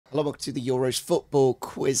Hello, welcome to the Euros football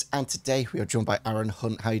quiz, and today we are joined by Aaron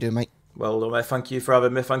Hunt. How you doing, mate? Well done, mate. Thank you for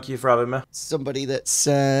having me. Thank you for having me. Somebody that's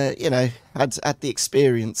had the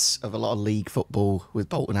experience of a lot of league football with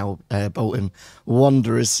Bolton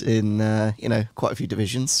Wanderers in quite a few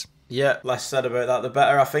divisions. Yeah, less said about that, the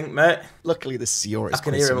better, I think, mate. Luckily, this is Euros. I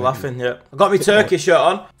can hear him laughing, yeah. I got my Turkish shirt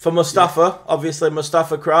on for Mustafa. Yeah. Obviously,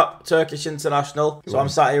 Mustafa crap, Turkish international. So I'm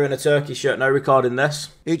sat here in a Turkish shirt now recording this.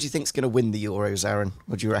 Who do you think's going to win the Euros, Aaron?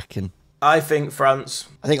 What do you reckon? I think France.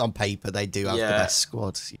 I think on paper they do have the best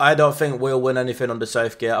squad. I don't think we'll win anything under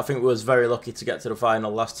Southgate. I think we was very lucky to get to the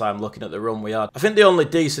final last time looking at the run we had. I think the only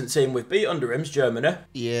decent team we've beat under him's Germany.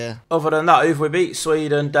 Yeah. Other than that, if we beat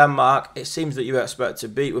Sweden, Denmark, it seems that you expect to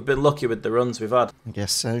beat. We've been lucky with the runs we've had. I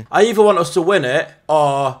guess so. I either want us to win it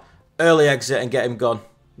or early exit and get him gone.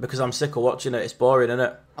 Because I'm sick of watching it. It's boring, isn't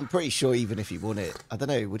it? I'm pretty sure even if he won it, I don't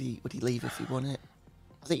know, would he leave if he won it?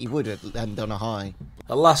 I think he would end on a high.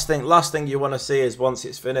 The last thing you want to see is once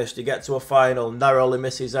it's finished, you get to a final, narrowly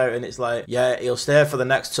misses out, and it's like, yeah, he'll stay for the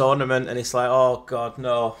next tournament, and it's like, oh God,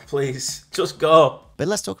 no, please, just go. But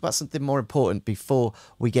let's talk about something more important before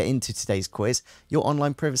we get into today's quiz, your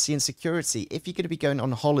online privacy and security. If you're going to be going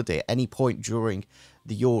on holiday at any point during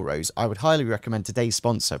the Euros, I would highly recommend today's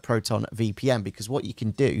sponsor, Proton VPN, because what you can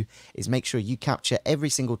do is make sure you capture every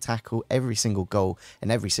single tackle, every single goal,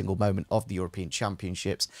 and every single moment of the European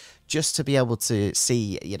Championships, just to be able to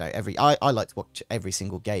see, I like to watch every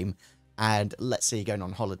single game. And let's say you're going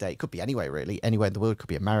on holiday. It could be anywhere, really. Anywhere in the world. It could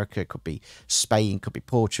be America. It could be Spain. It could be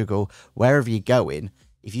Portugal. Wherever you're going,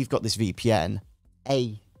 if you've got this VPN,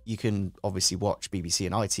 you can obviously watch BBC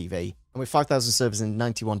and ITV. And with 5,000 servers in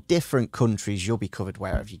 91 different countries, you'll be covered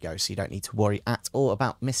wherever you go. So you don't need to worry at all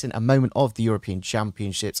about missing a moment of the European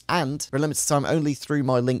Championships. And for a limited time, only through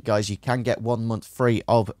my link, guys, you can get 1 month free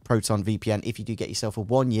of Proton VPN if you do get yourself a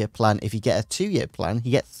 1-year plan. If you get a 2-year plan,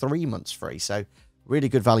 you get 3 months free. So really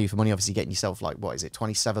good value for money. Obviously, getting yourself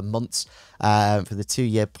 27 months for the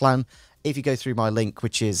 2-year plan. If you go through my link,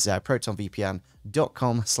 which is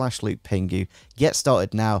protonvpn.com/loopingu, get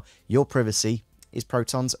started now. Your privacy is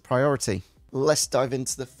Proton's priority. Let's dive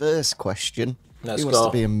into the first question. Let's Who go.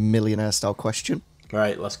 wants to be a millionaire style question?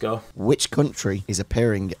 Right, let's go. Which country is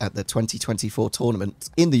appearing at the 2024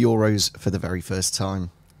 tournament in the Euros for the very first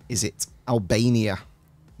time? Is it Albania,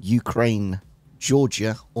 Ukraine,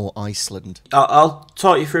 Georgia, or Iceland? I'll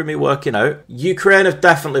talk you through me working out. Ukraine have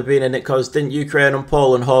definitely been in it because didn't Ukraine and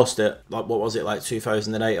Poland host it? Like, what was it, like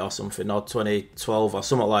 2008 or something, or 2012 or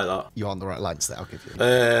something like that? You're on the right lines there, I'll give you.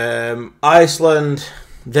 Iceland,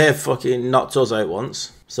 they've fucking knocked us out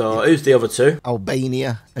once. So who's the other two?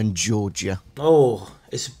 Albania and Georgia. Oh,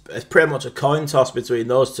 it's pretty much a coin toss between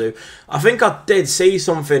those two. I think I did see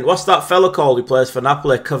something. What's that fella called who plays for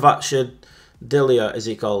Napoli? Kvaratskhelia, is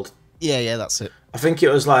he called? Yeah, that's it. I think it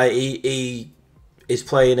was like he is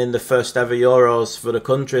playing in the first ever Euros for the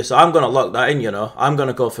country, so I'm going to lock that in, I'm going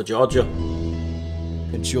to go for Georgia.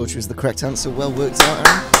 And Georgia is the correct answer. Well worked out,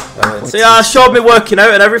 Aaron. See, I showed me working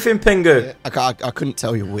out and everything, Pingu. Yeah, I couldn't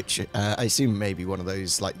tell you which. I assume maybe one of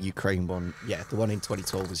those, like Ukraine one. Yeah, the one in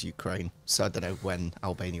 2012 was Ukraine. So I don't know when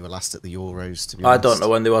Albania were last at the Euros, to be honest. I don't know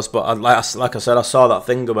when they was, but like I said, I saw that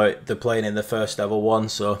thing about the playing in the first ever one,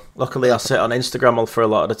 so luckily I sit on Instagram for a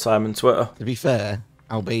lot of the time and Twitter. To be fair,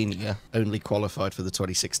 Albania only qualified for the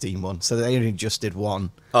 2016 one, so they only just did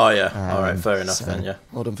one. Oh, yeah. All right, fair enough then, yeah.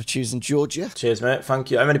 Well done for choosing Georgia. Cheers, mate.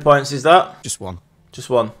 Thank you. How many points is that? Just one. Just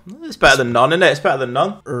one. It's better than none, isn't it? It's better than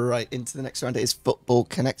none. Right, into the next round. It is Football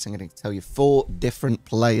Connect. I'm going to tell you 4 different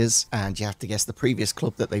players, and you have to guess the previous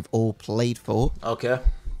club that they've all played for. Okay.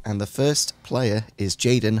 And the first player is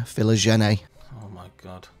Jadon Philogene. Oh, my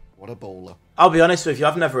God. What a bowler. I'll be honest with you,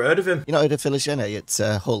 I've never heard of him. You not heard of Philogene? It's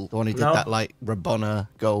Hull, the one who did that, Rabona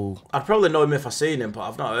goal. I'd probably know him if I seen him, but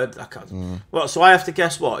I've not heard. I can't. Well, so I have to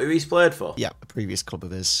guess who he's played for? Yeah, a previous club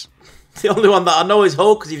of his. The only one that I know is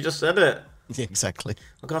Hull, because you've just said it. Yeah, exactly.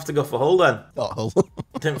 I'm going to have to go for Hull then. Not Hull.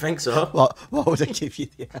 I didn't think so. What would I give you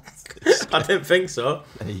the answer? I didn't think so.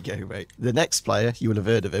 There you go, mate. The next player, you will have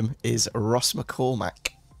heard of him, is Ross McCormack.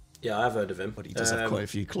 Yeah, I've heard of him. But he does have quite a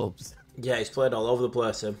few clubs. Yeah, he's played all over the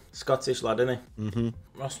place, him. Scottish lad, isn't he?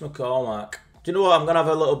 Mm-hmm. Ross McCormack. Do you know what? I'm going to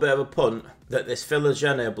have a little bit of a punt that this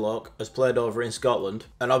Philogene bloke has played over in Scotland.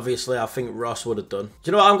 And obviously, I think Ross would have done. Do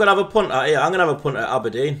you know what I'm going to have a punt at here? I'm going to have a punt at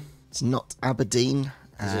Aberdeen. It's not Aberdeen.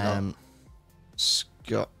 Is it not?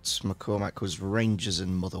 Scott McCormack was Rangers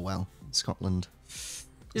in Motherwell, Scotland.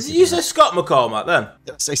 You say Scott McCormack then?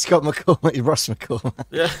 Did I say Scott McCormack? Ross McCormack.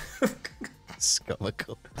 Yeah. Scott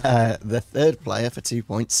McCormack. The third player for 2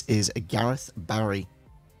 points is Gareth Barry.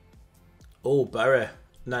 Oh, Barry.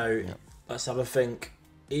 Now, let's have a think.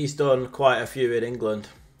 He's done quite a few in England.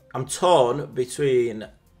 I'm torn between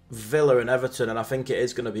Villa and Everton, and I think it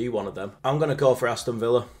is going to be one of them. I'm going to go for Aston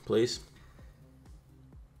Villa, please.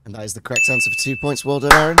 And that is the correct answer for 2 points. Well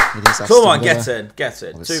done, Aaron. It is Come on, Villa. get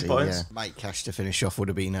in. Obviously, 2 points. Yeah. Mike Cash to finish off would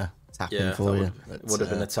have been a tap-in for you. Would have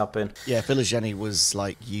been a tap-in. Yeah, Vilageni was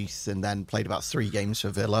like youth and then played about 3 games for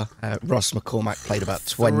Villa. Ross McCormack played about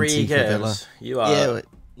 20 3 for Villa. games? You are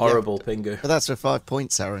horrible, Pingu. But that's for 5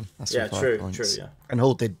 points, Aaron. That's for 5 points. True, yeah. And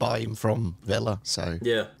Hull did buy him from Villa, so...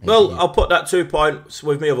 Yeah. Well, I'll put that 2 points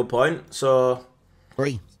with my other point, so...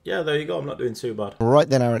 3. Yeah, there you go. I'm not doing too bad. Right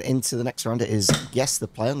then, Aaron, into the next round. It is Guess the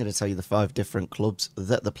Player. I'm going to tell you the 5 different clubs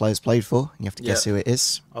that the players played for. And you have to guess who it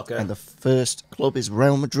is. Okay. And the first club is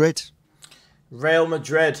Real Madrid. Real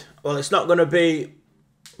Madrid. Well, it's not going to be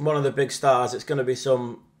one of the big stars. It's going to be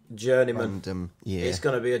some journeyman. Random, yeah. It's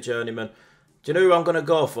going to be a journeyman. Do you know who I'm going to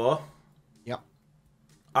go for? Yep.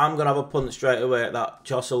 I'm going to have a punt straight away at that.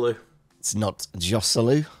 Joselu. It's not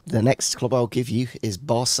Joselu. The next club I'll give you is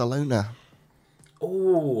Barcelona.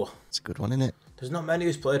 Oh, it's a good one, isn't it? There's not many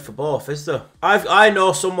who's played for both, is there? I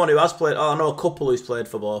know someone who has played. I know a couple who's played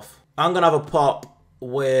for both. I'm gonna have a pop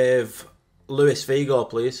with Luis Figo,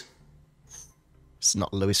 please. It's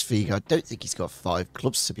not Luis Figo. I don't think he's got 5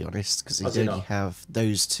 clubs, to be honest, because he only have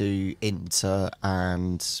those 2, Inter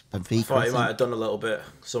and Benfica. I thought he might have done a little bit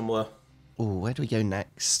somewhere. Oh, where do we go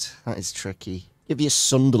next? That is tricky. Give you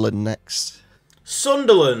Sunderland next.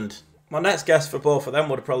 Sunderland. My next guess for both of them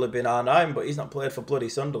would have probably been R9, but he's not played for bloody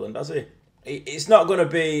Sunderland, has he? It's not going to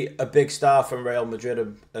be a big star from Real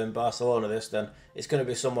Madrid and Barcelona this then. It's going to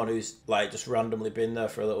be someone who's like just randomly been there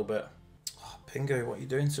for a little bit. Oh, Pingu, what are you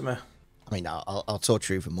doing to me? I mean, I'll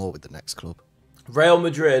torture you even more with the next club. Real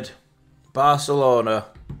Madrid, Barcelona,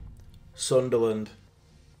 Sunderland.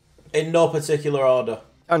 In no particular order.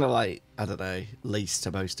 Kind of like, I don't know, least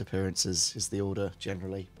to most appearances is the order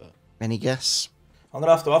generally, but any guess? I'm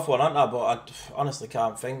going to have one, aren't I? But I honestly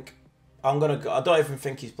can't think. I don't even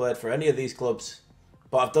think he's played for any of these clubs.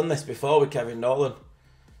 But I've done this before with Kevin Nolan.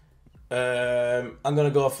 I'm going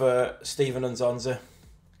to go for Steven Nzonzi.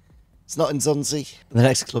 It's not Nzonzi. The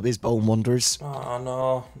next club is Bolton Wanderers.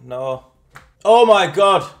 Oh, no. Oh, my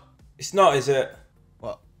God. It's not, is it?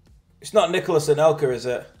 What? It's not Nicolas Anelka, is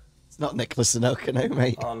it? It's not Nicolas Anelka, no,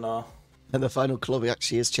 mate. Oh, no. And the final club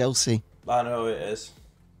actually is Chelsea. I know it is.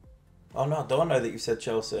 Oh, no, I don't know that you said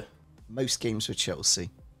Chelsea. Most games for Chelsea.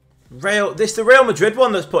 This the Real Madrid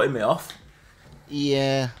one that's putting me off.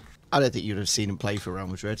 Yeah. I don't think you'd have seen him play for Real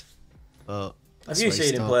Madrid. But have you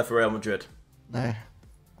seen him play for Real Madrid? No.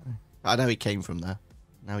 I know he came from there.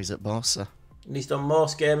 Now he's at Barca. And he's done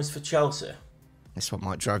most games for Chelsea. This one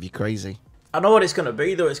might drive you crazy. I know what it's going to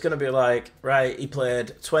be, though. It's going to be like, right, he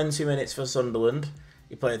played 20 minutes for Sunderland.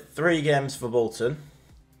 He played 3 games for Bolton.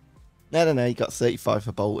 No. He got 35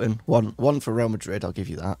 for Bolton. One for Real Madrid, I'll give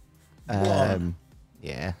you that.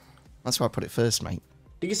 Yeah. That's why I put it first, mate.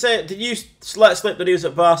 Did you let slip that he was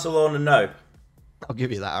at Barcelona now? I'll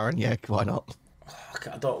give you that, Aaron. Yeah, why not?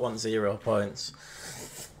 I don't want 0 points.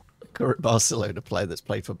 Current Barcelona player that's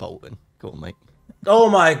played for Bolton. Go on, mate. Oh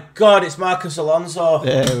my God, it's Marcos Alonso.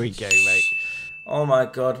 There we go, mate. Oh my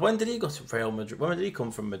God, when did he go to Real Madrid? When did he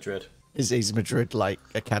come from Madrid? He's Madrid,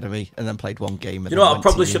 academy, and then played 1 game. And you know what, I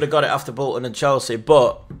probably should have got it after Bolton and Chelsea,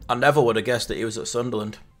 but I never would have guessed that he was at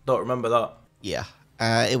Sunderland. Don't remember that. Yeah.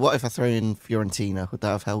 What if I throw in Fiorentina? Would that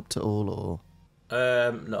have helped at all, or...?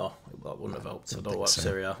 No, that wouldn't have helped. I don't watch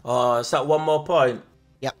Serie A. Oh, is that 1 more point?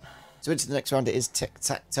 Yep. So into the next round, it is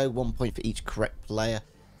tic-tac-toe. 1 point for each correct player.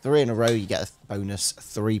 3 in a row, you get a bonus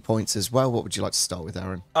 3 points as well. What would you like to start with,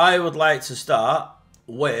 Aaron? I would like to start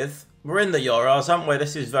with... We're in the Euros, aren't we?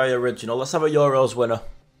 This is very original. Let's have a Euros winner.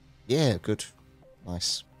 Yeah, good.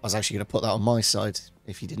 Nice. I was actually going to put that on my side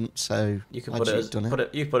if you didn't, so... You can put it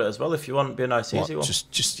as well if you want. Be a nice, easy one.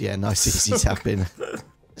 Yeah, nice, easy tap in.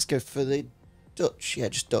 Let's go for the Dutch. Yeah,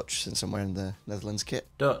 just Dutch, since I'm wearing the Netherlands kit.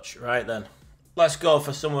 Dutch, right then. Let's go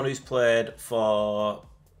for someone who's played for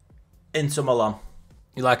Inter Milan.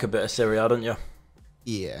 You like a bit of Serie A, don't you?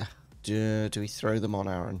 Yeah. Do we throw them on,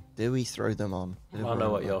 Aaron? Do we throw them on? I know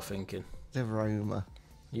what you're thinking. Roma.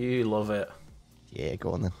 You love it. Yeah,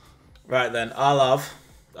 go on then. Right then, I'll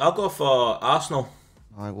go for Arsenal.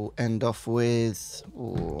 I will end off with...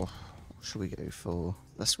 what should we go for?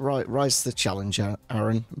 Let's rise to the challenge,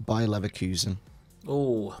 Aaron. Bayer Leverkusen.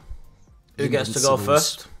 Oh. Who gets to go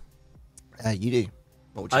first? You do.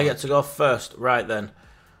 I get to go first. Right then.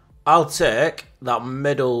 I'll take that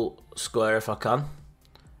middle square if I can.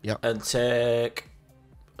 Yep. And take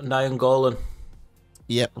Nainggolan.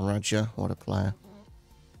 Yep, Roger. What a player.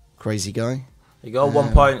 Crazy guy. You go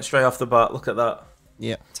 1 point straight off the bat. Look at that.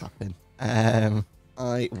 Yep, tap in.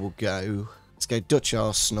 I will go Let's go Dutch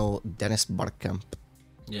Arsenal, Dennis Bergkamp.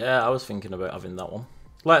 Yeah, I was thinking about having that one.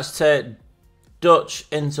 Let's take Dutch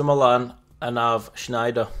Inter Milan and have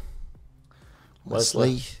Schneider.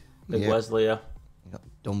 Wesley. Big Wesley, yeah. You got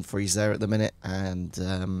Dumfries there at the minute, and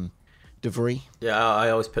De Vrij. Yeah,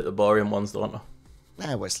 I always pick the boring ones, don't I?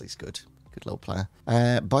 Nah, Wesley's good. Good little player.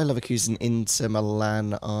 By Leverkusen into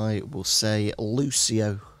Milan, I will say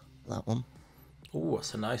Lucio. That one. Oh,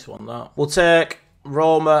 that's a nice one, that. We'll take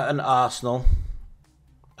Roma and Arsenal.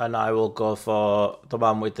 And I will go for the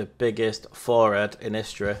man with the biggest forehead in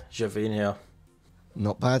history, Gervinho.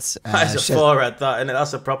 Not bad. That's a forehead, that, isn't it?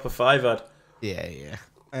 That's a proper five-head. Yeah.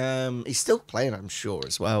 He's still playing, I'm sure,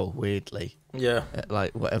 as well, weirdly. Yeah. At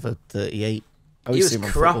like, whatever, 38. He was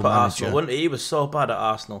crap at Arsenal, wasn't he? He was so bad at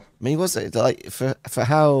Arsenal. I mean, he was, like, for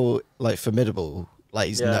how, like, formidable, like,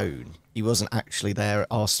 he's known, he wasn't actually there at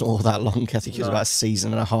Arsenal all that long. I think it was about a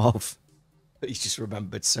season and a half. But he's just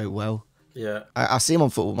remembered so well. Yeah. I see him on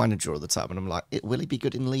Football Manager all the time, and I'm like, will he be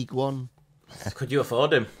good in League One? Could you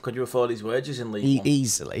afford him? Could you afford his wages in League One?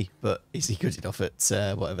 Easily, but is he good enough at,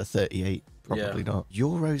 whatever, 38? Probably not.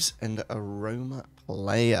 Euros and a Roma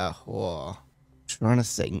player. Oh, trying to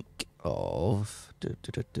think of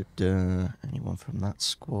anyone from that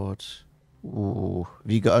squad. Ooh. Have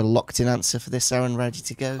you got a locked-in answer for this, Aaron, ready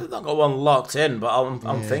to go? I've not got one locked in, but I'm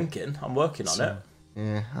thinking. I'm working on it.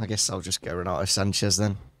 Yeah, I guess I'll just go Renato Sanchez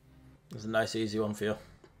then. It's a nice, easy one for you.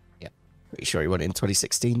 Yeah. Pretty sure he won it in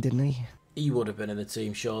 2016, didn't he? He would have been in the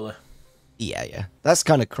team, surely. Yeah. That's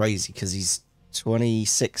kind of crazy because he's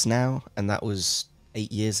 26 now, and that was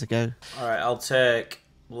 8 years ago. All right, I'll take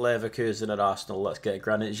Leverkusen at Arsenal. Let's get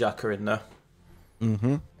Granit Xhaka in there.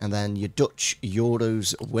 And then your Dutch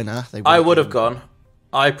Euros winner. I would have gone.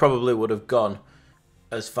 I probably would have gone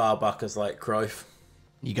as far back as, like, Cruyff.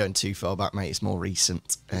 You're going too far back, mate. It's more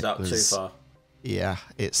recent. Is that too far? Yeah,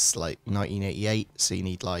 it's like 1988, so you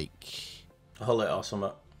need like... Hullet or something.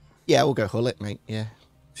 Yeah, we'll go Hullet, mate. Yeah,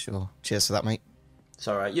 sure. Cheers for that, mate. It's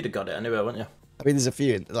alright, you'd have got it anyway, wouldn't you? I mean, there's a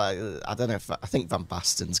few, like, I don't know if... I think Van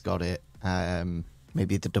Basten's got it.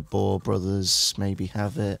 Maybe the De Boer brothers maybe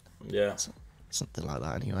have it. Yeah. Something like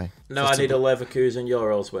that, anyway. No, I need a Leverkusen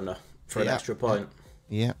Euros winner for an extra point.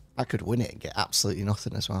 Yeah, I could win it and get absolutely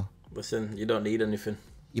nothing as well. Listen, you don't need anything.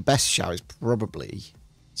 Your best shout is probably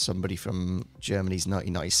somebody from Germany's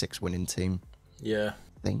 1996 winning team. Yeah.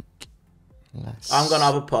 I think. I'm gonna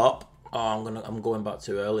have a pop. Oh, I'm going back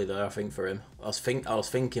too early there. I think for him. I was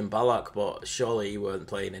thinking Ballack, but surely he weren't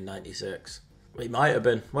playing in '96. He might have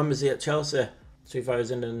been. When was he at Chelsea?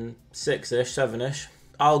 2006-ish, 7-ish.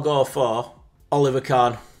 I'll go for Oliver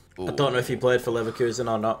Kahn. Ooh. I don't know if he played for Leverkusen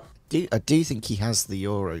or not. I do think he has the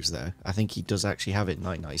Euros though. I think he does actually have it in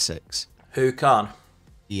 1996. Who, Kahn?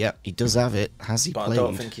 Yep, he does have it. Has he played? I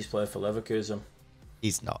don't think he's played for Leverkusen.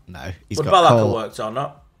 He's not, no. Would Ballack have worked or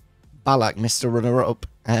not? Ballack, Mr. Runner-Up.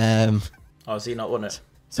 Oh, has he not won it?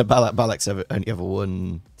 So Ballack's only ever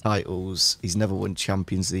won titles. He's never won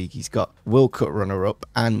Champions League. He's got World Cup runner-up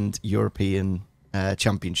and European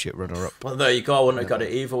Championship runner-up. Well, there you go. I wouldn't have got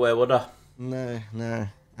it either way, would I? No. Yeah,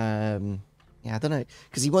 I don't know.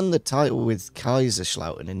 Because he won the title with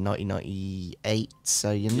Kaiserslautern in 1998,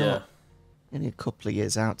 so you're not only a couple of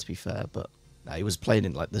years out, to be fair. But no, he was playing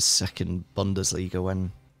in like the second Bundesliga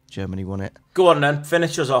when Germany won it. Go on then.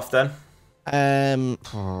 Finish us off then.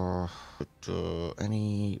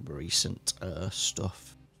 Any recent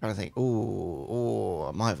stuff? I'm trying to think. Oh,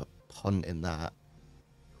 I might have a punt in that.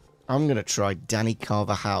 I'm going to try Danny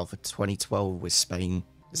Carvajal for 2012 with Spain,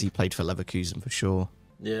 as he played for Leverkusen for sure.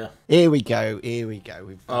 Yeah. Here we go.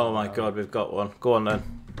 Oh my God, we've got one. Go on then.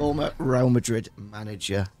 Former Real Madrid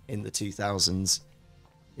manager in the 2000s.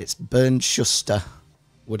 It's Bernd Schuster.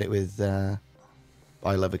 Won it with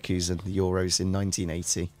by Leverkusen, the Euros in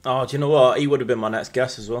 1980. Oh, do you know what? He would have been my next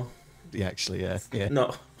guess as well. Yeah, actually, yeah.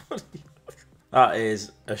 No. That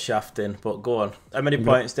is a shafting, but go on. How many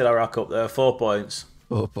points did I rack up there? 4 points.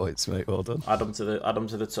 4 points, mate. Well done. Add them to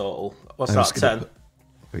the total. What's that, 10? There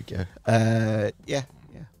we go. Yeah.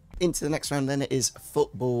 Into the next round then, it is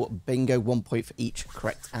football bingo. 1 point for each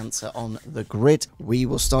correct answer on the grid. We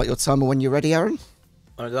will start your timer when you're ready, Aaron.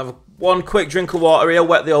 I'll have one quick drink of water here,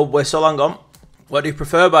 wet the old whistle, hang on. What do you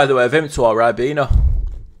prefer, by the way, Vimto or Ribena?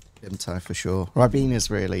 Vimto for sure.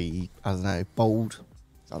 Ribena's really, I don't know, bold.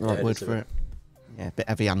 Is that the right word for it? Yeah, a bit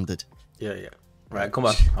heavy-handed. Yeah. Right, come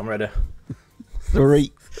on, I'm ready.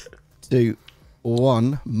 3, 2,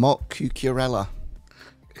 1. Mark Cucurella.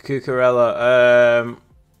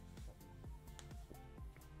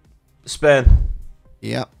 Spain.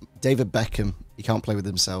 Yeah. David Beckham. He can't play with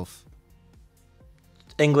himself.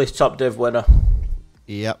 English top div winner.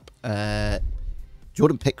 Yep.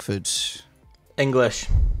 Jordan Pickford. English.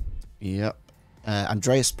 Yep.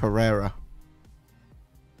 Andreas Pereira.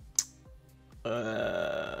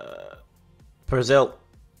 Brazil.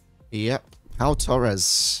 Yep. Pau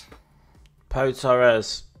Torres. Pau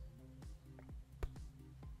Torres.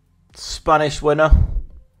 Spanish winner.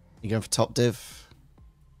 You going for top div?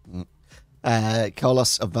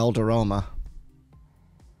 Carlos Valderrama.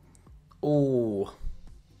 Ooh.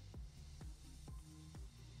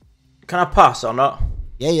 Can I pass or not?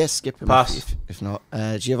 Yeah, skip him. Pass. If not.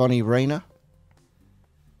 Giovanni Reina.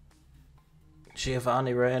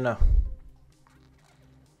 Giovanni Reina.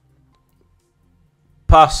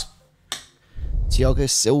 Pass. Thiago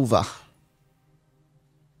Silva.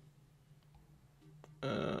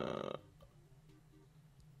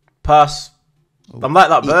 Pass. I'm like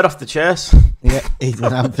that bird off the chase. Yeah,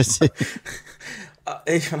 Ethan Ampadu.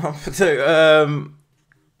 Ethan Ampadu.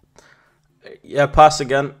 Yeah, pass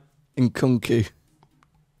again. Nkunku.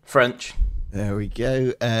 French. There we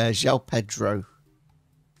go. João Pedro.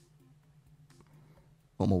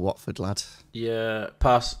 Former Watford lad. Yeah,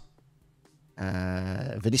 pass.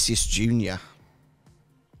 Vinicius Junior.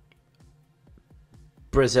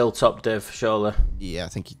 Brazil top div, surely. Yeah, I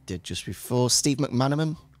think he did just before. Steve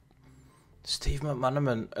McManaman. Steve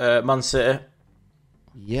McManaman. Man City.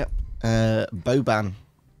 Yep. Boban.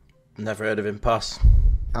 Never heard of him. Pass.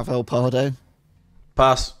 Pavel Pardo.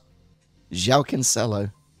 Pass. João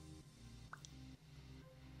Cancelo.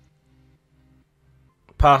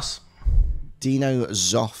 Pass. Dino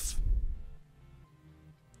Zoff.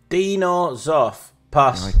 Dino Zoff.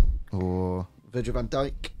 Pass. Or Virgil van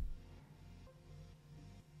Dijk.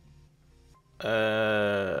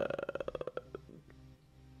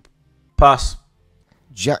 Pass.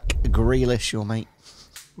 Jack Grealish, your mate.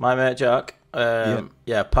 My mate Jack.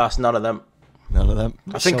 Yeah, pass. None of them. None of them.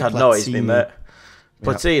 I think I know he's been mate.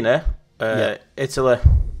 Platini. Italy.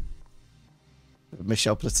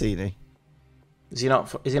 Michel Platini. Is he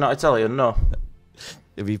not Italian? No.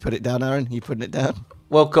 Have you put it down, Aaron? You putting it down?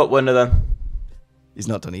 World Cup winner then. He's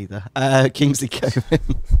not done either. Kingsley Coman.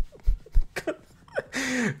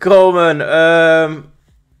 Coleman.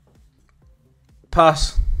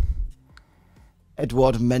 Pass.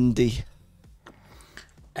 Edouard Mendy.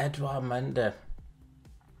 Edouard Mendy.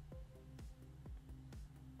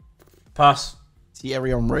 Pass.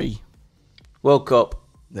 Thierry Henry. World Cup.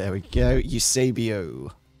 There we go.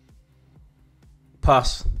 Eusebio.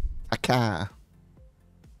 Pass. Aka.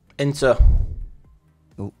 Inter.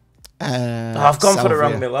 Oh. I've gone for the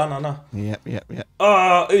wrong Milan, haven't I? Yep.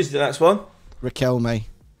 Oh, who's the next one? Riquelme.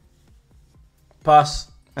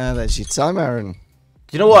 Pass. There's your time, Aaron. Do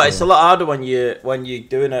you know what? It's a lot harder when you're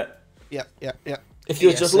doing it. Yep. If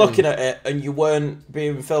you're just looking at it and you weren't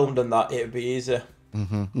being filmed and that, it'd be easier.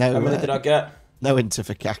 Mm-hmm. No, how many did I get? No Inter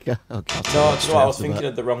for Kaka. Oh, God, no, that's what I was thinking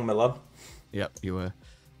of the wrong Milan. Yep, you were.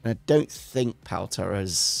 I don't think Pau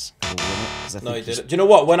Torres will win it. No, he didn't. Do you know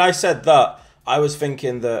what? When I said that, I was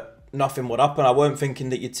thinking that nothing would happen. I weren't thinking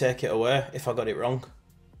that you'd take it away if I got it wrong.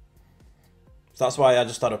 So that's why I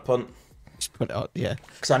just had a punt. Just put it out, yeah.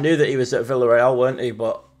 Because I knew that he was at Villarreal, weren't he?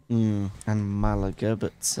 But and Malaga,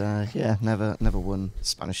 but yeah, never won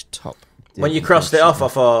Spanish top. When you crossed it off, I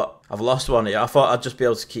thought I've lost one here. I thought I'd just be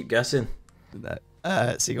able to keep guessing. No.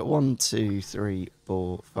 So you got 1, 2, 3,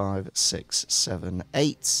 4, 5, 6, 7,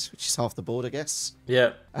 8, which is half the board, I guess.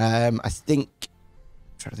 Yeah. I think.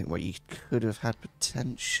 I'm trying to think what you could have had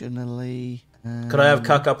potentially. Could I have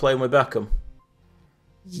Kaká playing with Beckham?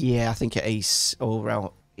 Yeah, I think at Ace all round.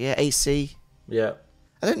 Yeah, AC. Yeah.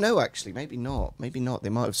 I don't know actually. Maybe not. They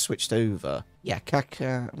might have switched over. Yeah,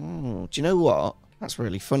 Kaká. Do you know what? That's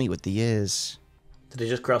really funny with the years. Did he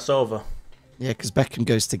just cross over? Yeah, because Beckham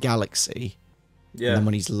goes to Galaxy. Yeah. And then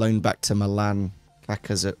when he's loaned back to Milan,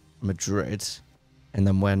 Kaká's at Madrid. And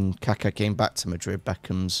then when Kaká came back to Madrid,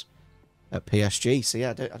 Beckham's at PSG. So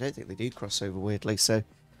yeah, I don't think they do cross over weirdly. So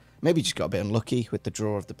maybe just got a bit unlucky with the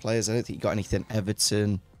draw of the players. I don't think he got anything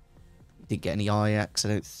Everton. He didn't get any Ajax, I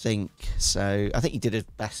don't think. So I think you did as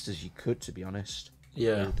best as you could, to be honest.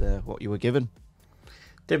 Yeah. With what you were given.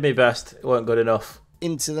 Did my best. It weren't good enough.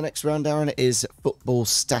 Into the next round, Aaron, is football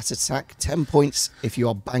stat attack. 10 points if you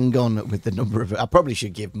are bang on with the number of... I probably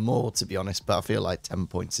should give more, to be honest, but I feel like 10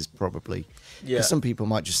 points is probably... Yeah. Because some people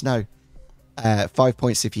might just know. 5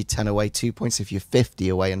 points if you're 10 away, 2 points if you're 50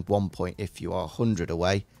 away, and 1 point if you are 100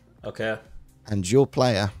 away. Okay. And your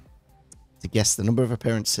player to guess the number of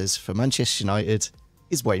appearances for Manchester United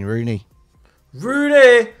is Wayne Rooney.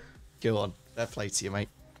 Rooney! Go on. Fair play to you, mate.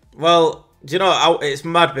 Well... Do you know, it's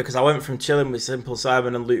mad because I went from chilling with Simple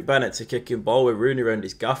Simon and Luke Bennett to kicking ball with Rooney around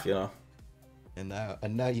his gaff, you know.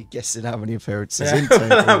 And now you're guessing how many appearances in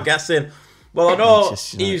total. I'm guessing. Well, I know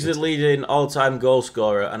Manchester United. he's the leading all-time goal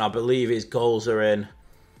scorer, and I believe his goals are in...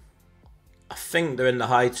 I think they're in the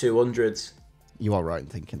high 200s. You are right in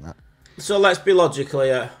thinking that. So let's be logical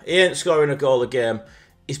here. He ain't scoring a goal a game.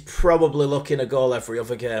 He's probably looking a goal every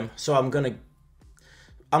other game. So I'm gonna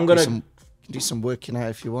do some working out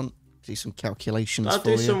if you want. Do some calculations. I'll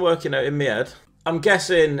do some working out in my head. I'm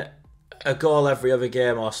guessing a goal every other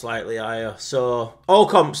game or slightly higher. So all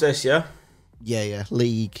comps this year. Yeah.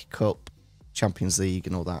 League, Cup, Champions League,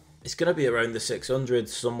 and all that. It's gonna be around the 600s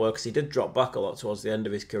somewhere because he did drop back a lot towards the end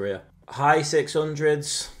of his career. High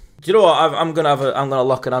 600s. Do you know what? I'm gonna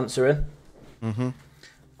lock an answer in.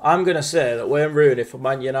 I'm gonna say that Wayne Rooney for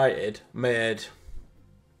Man United made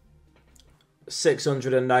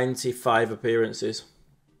 695 appearances.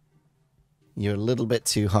 You're a little bit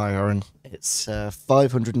too high, Aaron. It's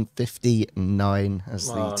 559 as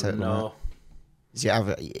the total. No.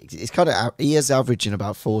 It's kind of he is averaging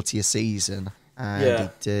about 40 a season, and he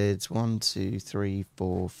did 1, 2, 3,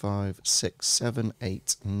 4, 5, 6, 7,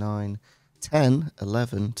 8, 9, 10,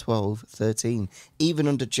 11, 12, 13. Even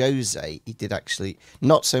under Jose, he did actually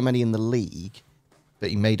not so many in the league, but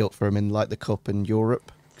he made up for him in like the Cup and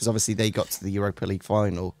Europe, because obviously they got to the Europa League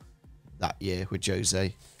final that year with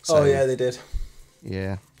Jose. So, yeah, they did.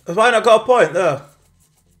 Yeah. Have I not got a point there? I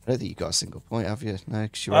don't think you got a single point, have you? No,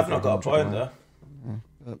 I've not got a point there.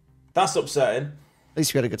 Yeah. That's upsetting. At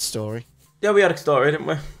least we had a good story. Yeah, we had a story, didn't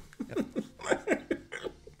we?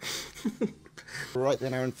 Right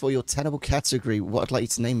then, Aaron, for your tenable category, what I'd like you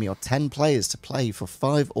to name me are 10 players to play for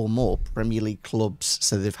 5 or more Premier League clubs.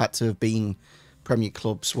 So they've had to have been Premier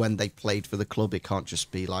clubs when they played for the club. It can't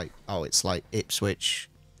just be like, oh, it's like Ipswich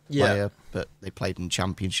player, but they played in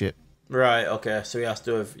Championship. Right, okay. So he has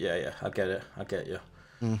to have... Yeah, I get it. I get you.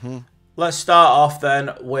 Let's start off then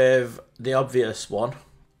with the obvious one.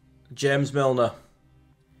 James Milner.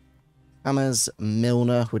 James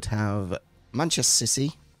Milner would have Manchester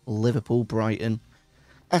City, Liverpool, Brighton,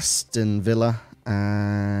 Aston Villa,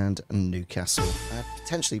 and Newcastle.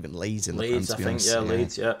 Potentially even Leeds in the Leeds, plan, to be I think. honest. Yeah,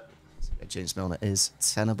 Leeds, yeah. James Milner is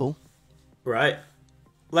tenable. Right.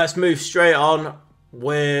 Let's move straight on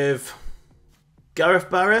with Gareth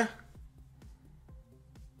Barry.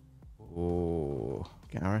 Oh,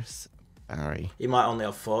 Gareth Barry. He might only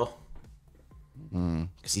have 4.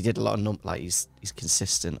 Because he did a lot of he's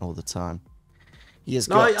consistent all the time. He has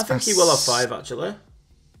I think he will have 5 actually.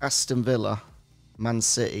 Aston Villa, Man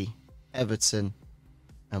City, Everton,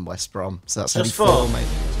 and West Brom. So that's Just only 4, mate.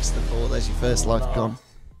 Just the 4. There's your first life gone.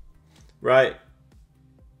 Right.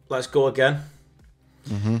 Let's go again.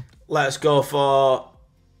 Let's go for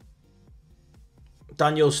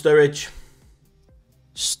Daniel Sturridge.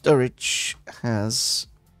 Sturridge has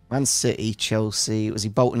Man City, Chelsea. Was he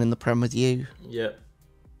Bolton in the Prem with you? Yep.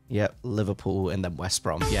 Yep, Liverpool and then West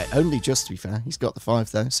Brom. Yeah, only just to be fair. He's got the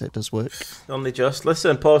 5 though, so it does work. Only just.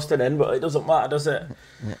 Listen, posting in, but it doesn't matter, does it?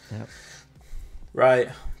 Yeah. Right.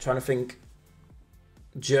 Trying to think.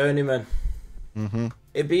 Journeyman.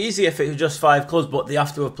 It'd be easy if it was just 5 clubs, but they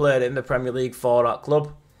have to have played in the Premier League for that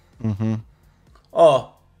club.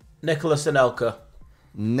 Oh, Nicolas Anelka.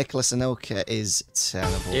 Nicolas Anelka is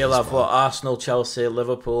terrible. He'll have what? Arsenal, Chelsea,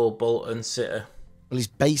 Liverpool, Bolton, City. Well, he's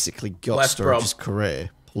basically got West Brom. Sturridge's career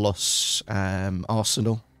plus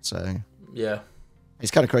Arsenal. So yeah,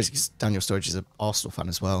 it's kind of crazy because Daniel Sturridge is an Arsenal fan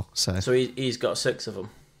as well. So he's got 6 of them.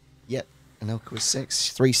 Yep, Anelka was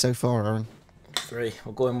 6, 3 so far, Aaron. 3.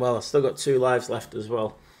 We're going well. I've still got 2 lives left as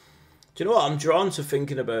well. Do you know what? I'm drawn to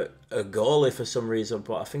thinking about a goalie for some reason,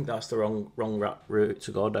 but I think that's the wrong route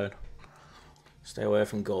to go down. Stay away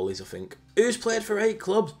from goalies, I think. Who's played for 8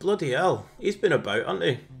 clubs? Bloody hell. He's been about, hasn't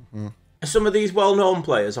he? Are some of these well-known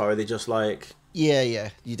players, or are they just like... Yeah.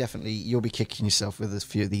 You'll be kicking yourself with a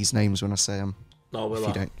few of these names when I say them. Oh,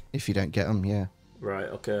 will if you don't get them, yeah. Right,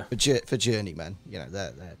 okay. For journeymen,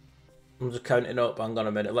 they're... I'm just counting up. Hang on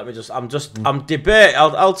a minute. I'm debating.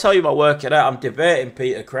 I'll tell you my working out. I'm debating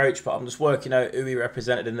Peter Crouch, but I'm just working out who he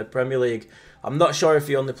represented in the Premier League. I'm not sure if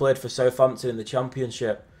he only played for Southampton in the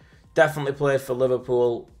Championship. Definitely played for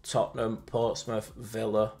Liverpool, Tottenham, Portsmouth,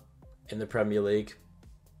 Villa in the Premier League.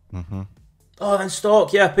 Oh, then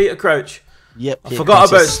Stoke. Yeah, Peter Crouch. Yep. I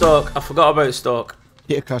forgot about Stoke.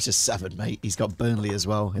 Peter Crouch is 7, mate. He's got Burnley as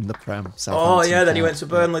well in the Prem. Oh, yeah. Then he went to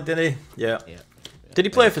Burnley, didn't he? Yeah. Did he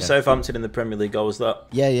play for Southampton in the Premier League, or was that?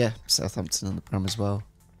 Yeah. Southampton in the Prem as well.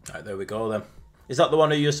 Right, there we go then. Is that the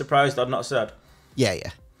one who you're surprised I'd not said? Yeah.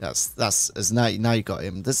 That's as now you got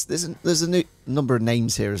him. There's a new number of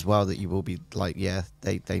names here as well that you will be like, yeah,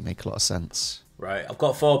 they make a lot of sense. Right, I've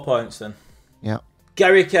got 4 points then. Yeah.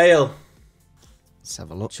 Gary Cahill. Let's have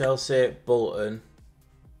a look. Chelsea, Bolton,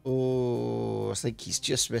 Oh, I think he's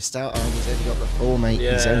just missed out. Oh, he's only got the 4, mate.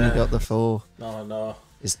 Yeah. He's only got the 4. No.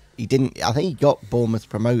 He didn't. I think he got Bournemouth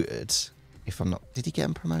promoted. If I'm not, did he get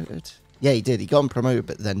him promoted? Yeah, he did. He got him promoted,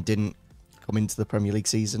 but then didn't come into the Premier League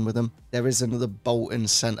season with him. There is another Bolton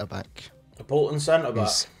centre back. A Bolton centre back.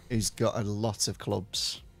 Who's got a lot of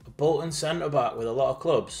clubs. A Bolton centre back with a lot of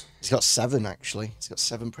clubs. He's got 7 actually. He's got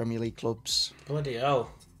 7 Premier League clubs. Bloody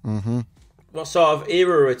hell. What sort of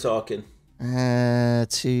era are we talking?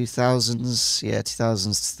 2000s, yeah,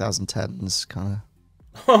 2000s, 2010s, kind of.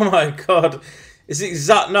 Oh my god. Is it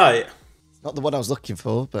Zat Knight? Not the one I was looking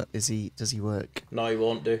for, but does he work? No, he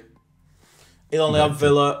won't do. He'll only have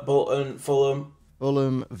Villa, Bolton, Fulham.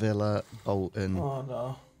 Fulham, Villa, Bolton. Oh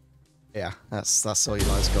no. Yeah, that's all your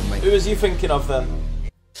lives gone, mate. Who was you thinking of then?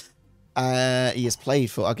 He has played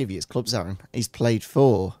for, I'll give you his clubs, Aaron. He's played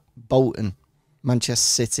for Bolton,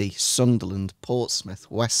 Manchester City, Sunderland,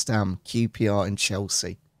 Portsmouth, West Ham, QPR and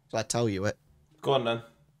Chelsea. Shall I tell you it? Go on then.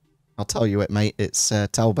 I'll tell you it, mate. It's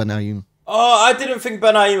Tal Ben-Ayoun. Oh, I didn't think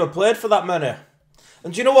Ben Aima played for that many.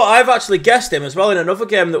 And do you know what? I've actually guessed him as well in another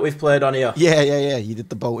game that we've played on here. Yeah. You did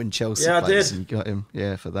the Bolton Chelsea players. I did. And you got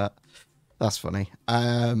him, for that. That's funny.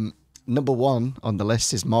 Number 1 on the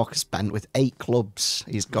list is Marcus Bent with 8 clubs.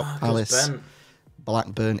 He's got Palace,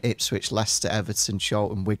 Blackburn, Ipswich, Leicester, Everton,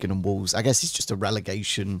 Charlton, Wigan and Wolves. I guess he's just a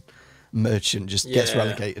relegation merchant, just gets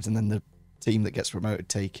relegated and then the team that gets promoted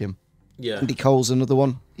take him. Yeah. Andy Cole's another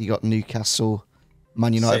one. You got Newcastle,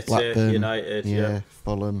 Man United, City, Blackburn, United,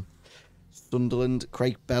 Fulham, Sunderland.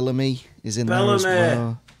 Craig Bellamy is in there as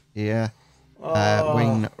well. Yeah.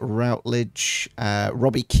 Wayne Routledge,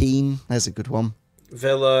 Robbie Keane. There's a good one.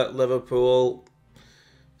 Villa, Liverpool,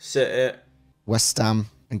 City, West Ham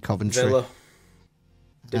and Coventry. Villa.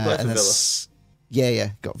 Did he play for Villa?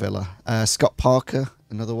 Yeah, got Villa. Scott Parker,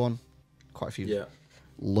 another one. Quite a few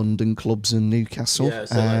London clubs and Newcastle. Yeah,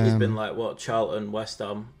 so like, he's been like, what, Charlton, West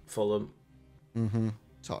Ham, Fulham.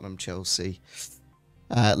 Tottenham, Chelsea.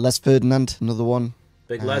 Les Ferdinand, another one.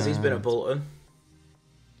 Big Les, he's been at Bolton.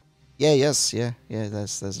 Yeah, yes, yeah.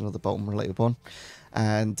 There's another Bolton-related one.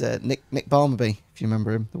 And Nick Barmby, if you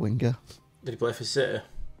remember him, the winger. Did he play for City?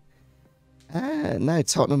 No,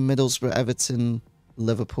 Tottenham, Middlesbrough, Everton,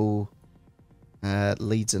 Liverpool,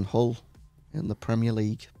 Leeds and Hull in the Premier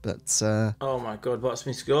League. But oh my god, what's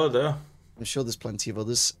my score there? I'm sure there's plenty of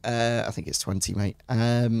others. I think it's 20, mate.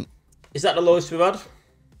 Is that the lowest we've had?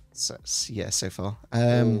 So far.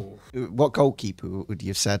 What goalkeeper would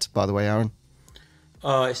you have said, by the way, Aaron?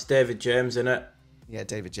 Oh, it's David James, isn't it? Yeah,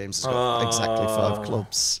 David James has got exactly 5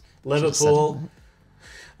 clubs. Liverpool,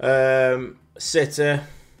 City,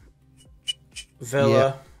 Villa.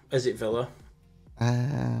 Yeah. Is it Villa?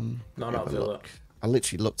 No, not Villa. I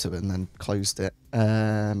literally looked at it and then closed it.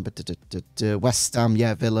 West Ham,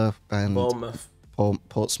 Villa, and Bournemouth.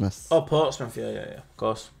 Portsmouth. Oh, Portsmouth, yeah, of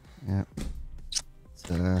course. Yeah.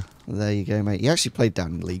 So there you go, mate. He actually played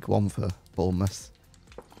down in League One for Bournemouth,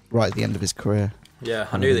 right at the end of his career. Yeah,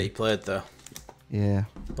 I knew that he played there. Yeah.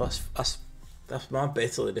 That's my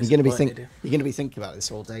bitterly disappointed. You're gonna be thinking about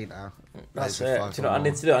this all day now. That's it. Do you know what I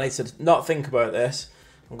need to do? I need to not think about this.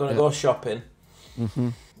 I'm gonna go shopping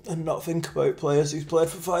and not think about players who's played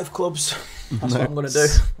for 5 clubs. That's what I'm gonna do.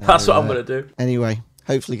 That's what I'm gonna do. Anyway,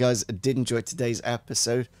 hopefully, guys, did enjoy today's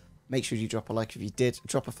episode. Make sure you drop a like if you did.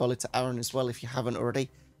 Drop a follow to Aaron as well if you haven't already.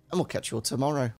 And we'll catch you all tomorrow.